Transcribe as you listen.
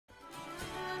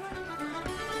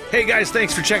Hey guys,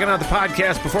 thanks for checking out the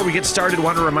podcast. Before we get started, I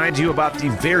want to remind you about the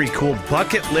very cool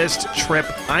bucket list trip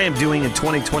I am doing in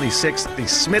 2026, the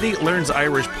Smitty Learns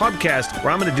Irish podcast,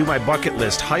 where I'm going to do my bucket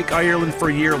list, hike Ireland for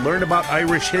a year, learn about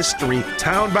Irish history,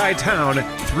 town by town,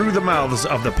 through the mouths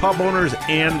of the pub owners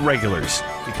and regulars.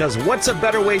 Because what's a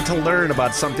better way to learn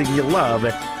about something you love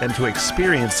than to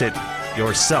experience it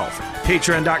yourself?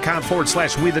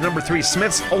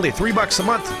 Patreon.com/we3smiths, only $3 a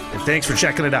month, and thanks for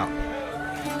checking it out.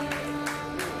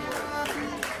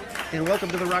 And welcome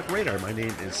to the Rock Radar. My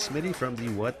name is Smitty from the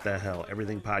What the Hell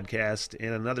Everything podcast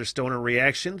and another Stoner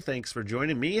reaction. Thanks for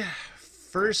joining me.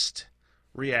 First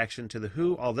reaction to The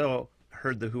Who, although I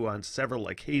heard The Who on several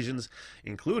occasions,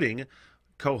 including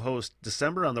co-host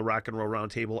December on the Rock and Roll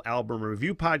Roundtable album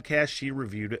review podcast. She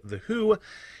reviewed The Who,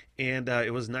 and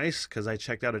it was nice because I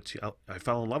checked out I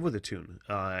fell in love with the tune,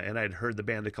 and I'd heard the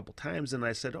band a couple times, and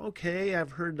I said, okay,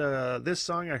 I've heard this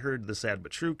song, I heard the Sad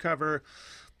But True cover,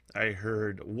 I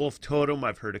heard Wolf Totem.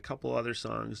 I've heard a couple other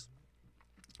songs.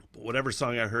 But whatever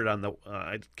song I heard on the,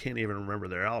 I can't even remember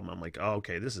their album. I'm like, oh,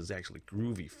 okay, this is actually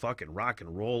groovy, fucking rock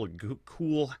and roll,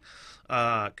 cool,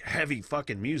 heavy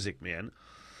fucking music, man.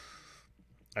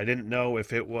 I didn't know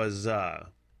if it was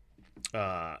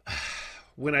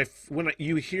when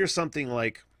you hear something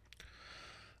like,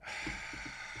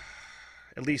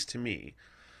 at least to me,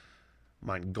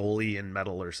 Mongolian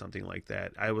metal or something like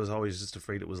that, I was always just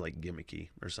afraid it was like gimmicky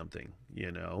or something,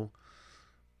 you know,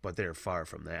 but they're far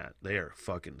from that. They are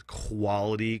fucking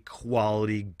quality,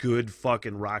 good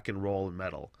fucking rock and roll and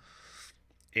metal.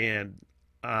 And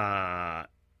I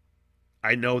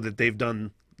know that they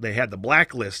had the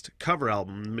Blacklist cover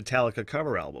album, Metallica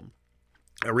cover album.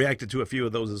 I reacted to a few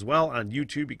of those as well on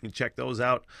YouTube. You can check those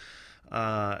out.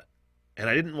 And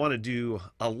I didn't want to do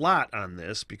a lot on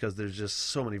this because there's just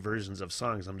so many versions of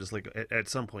songs. I'm just like, at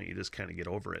some point you just kind of get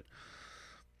over it.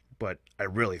 But I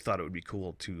really thought it would be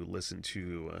cool to listen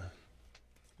to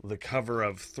the cover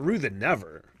of Through the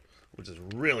Never, which is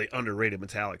a really underrated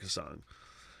Metallica song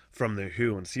from The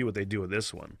Who, and see what they do with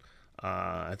this one.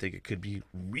 I think it could be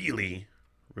really,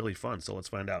 really fun. So let's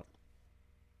find out.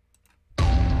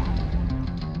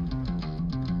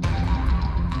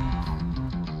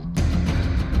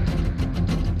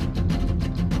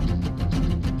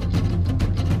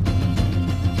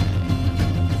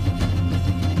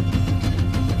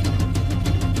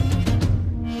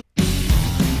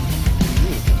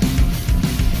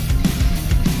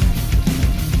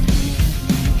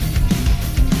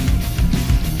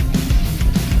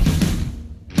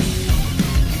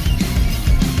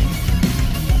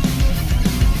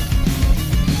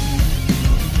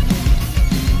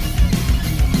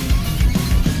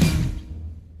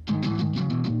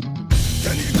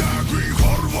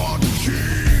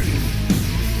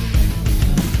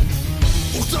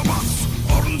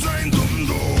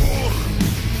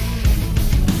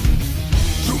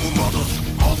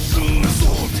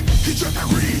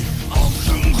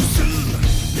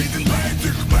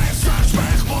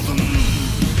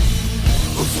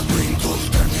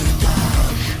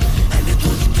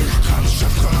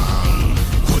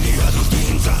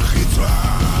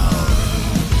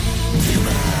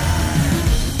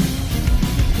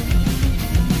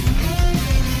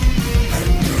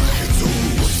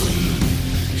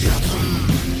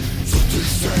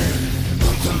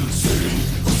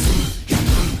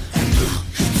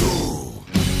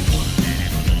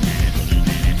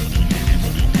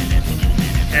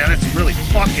 Really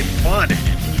fucking fun.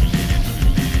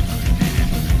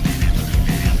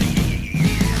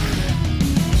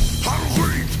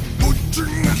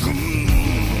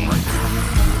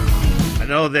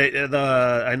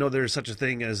 I know there's such a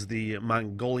thing as the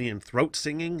Mongolian throat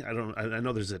singing. I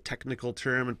know there's a technical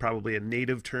term and probably a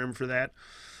native term for that.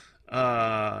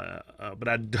 But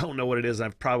I don't know what it is.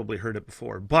 I've probably heard it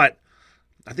before. But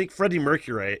I think Freddie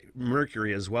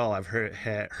Mercury as well, I've heard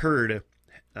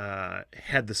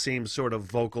had the same sort of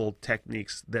vocal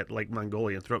techniques that like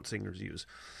Mongolian throat singers use,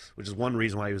 which is one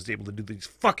reason why he was able to do these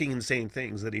fucking insane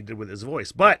things that he did with his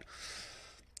voice. But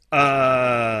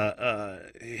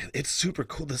it's super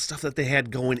cool, the stuff that they had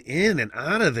going in and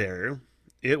out of there.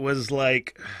 It was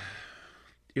like,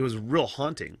 it was real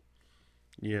haunting,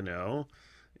 you know.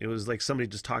 It was like somebody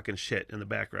just talking shit in the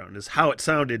background is how it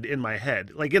sounded in my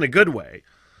head, like in a good way.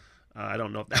 I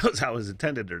don't know if that was how it was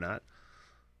intended or not.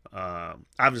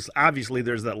 Obviously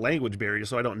there's that language barrier,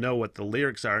 so I don't know what the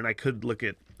lyrics are, and I could look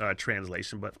at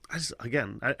translation, but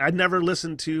I never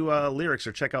listen to lyrics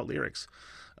or check out lyrics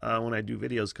when I do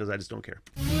videos because I just don't care.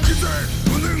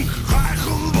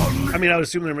 I mean, I would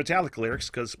assume they're Metallica lyrics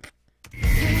because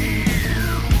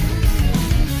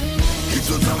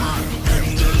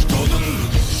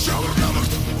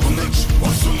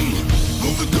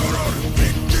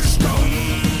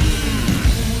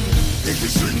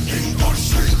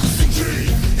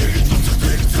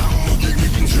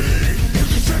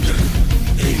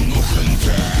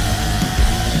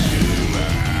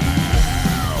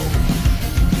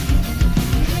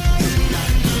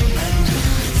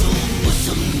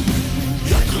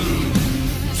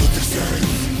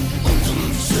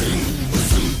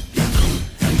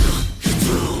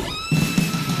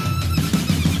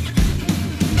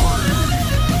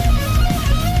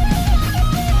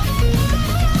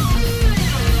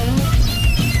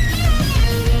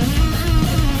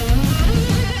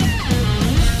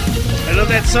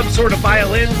some sort of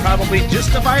violin, probably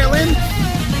just a violin.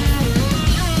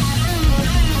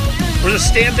 Or the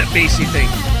stand-up bassy thing.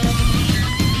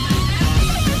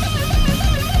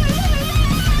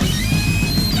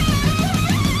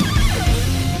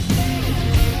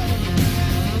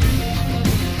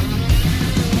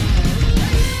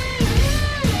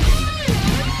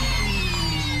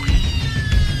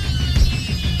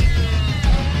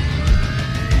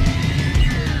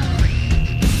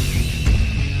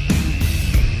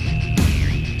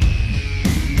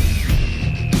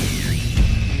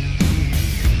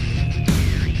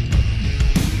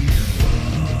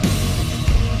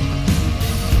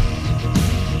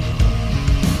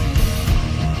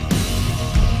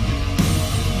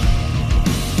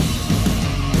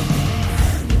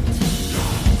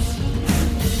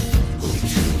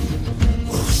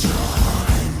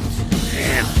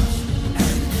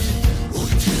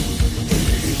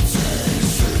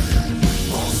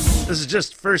 This is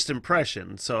just first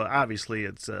impression, so obviously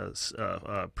it's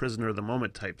a prisoner of the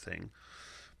moment type thing.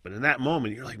 But in that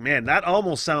moment, you're like, man, that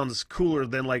almost sounds cooler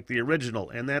than like the original.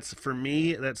 And that's, for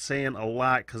me, that's saying a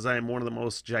lot, because I am one of the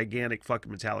most gigantic fucking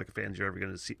Metallica fans you're ever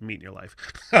going to meet in your life.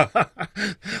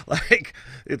 Like,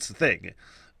 it's the thing.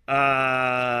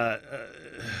 But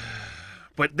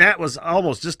that was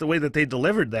almost just the way that they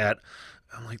delivered that.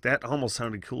 I'm like, that almost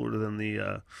sounded cooler than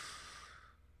the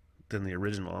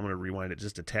original. I'm going to rewind it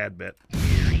just a tad bit.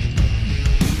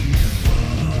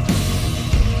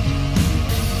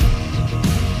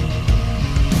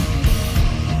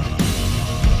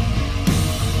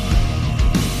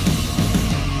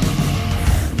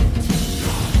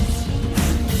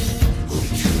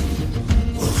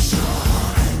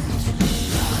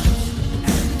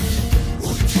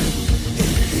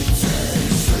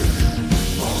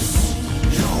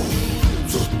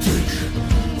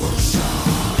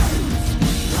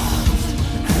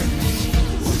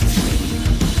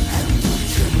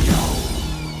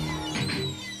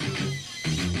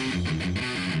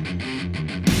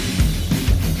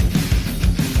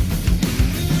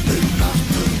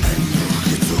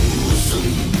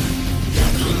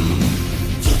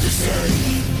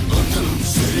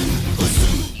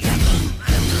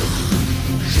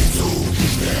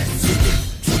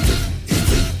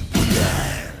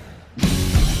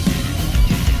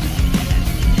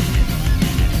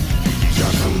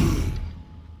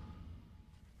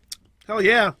 Hell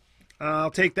yeah.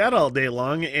 I'll take that all day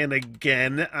long. And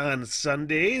again on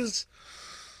Sundays,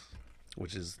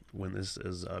 which is when this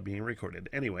is being recorded.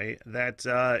 Anyway,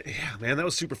 yeah, man, that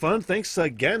was super fun. Thanks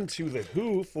again to The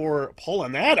Who for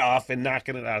pulling that off and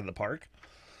knocking it out of the park.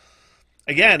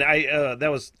 Again,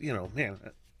 that was, man,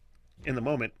 in the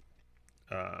moment.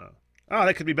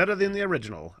 That could be better than the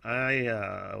original.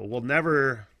 I will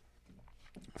never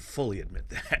fully admit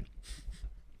that.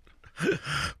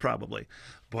 Probably.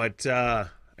 But I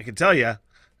can tell you,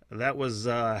 that was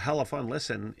a hella fun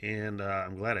listen, and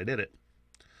I'm glad I did it.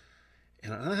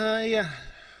 And yeah,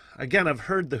 again, I've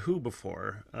heard The Who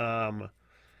before. I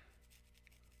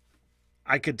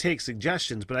could take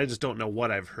suggestions, but I just don't know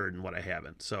what I've heard and what I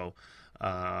haven't. So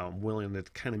I'm willing to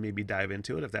kind of maybe dive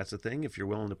into it if that's a thing. If you're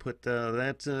willing to put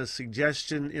that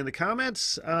suggestion in the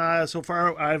comments. So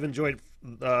far, I've enjoyed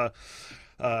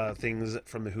things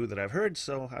from The Who that I've heard,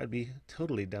 so I'd be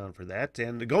totally down for that.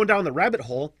 And going down the rabbit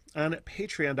hole on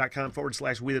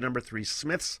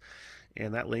patreon.com/we3smiths,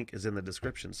 and that link is in the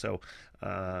description. So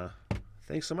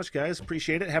thanks so much, guys.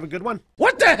 Appreciate it. Have a good one.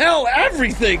 What the hell?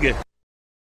 Everything!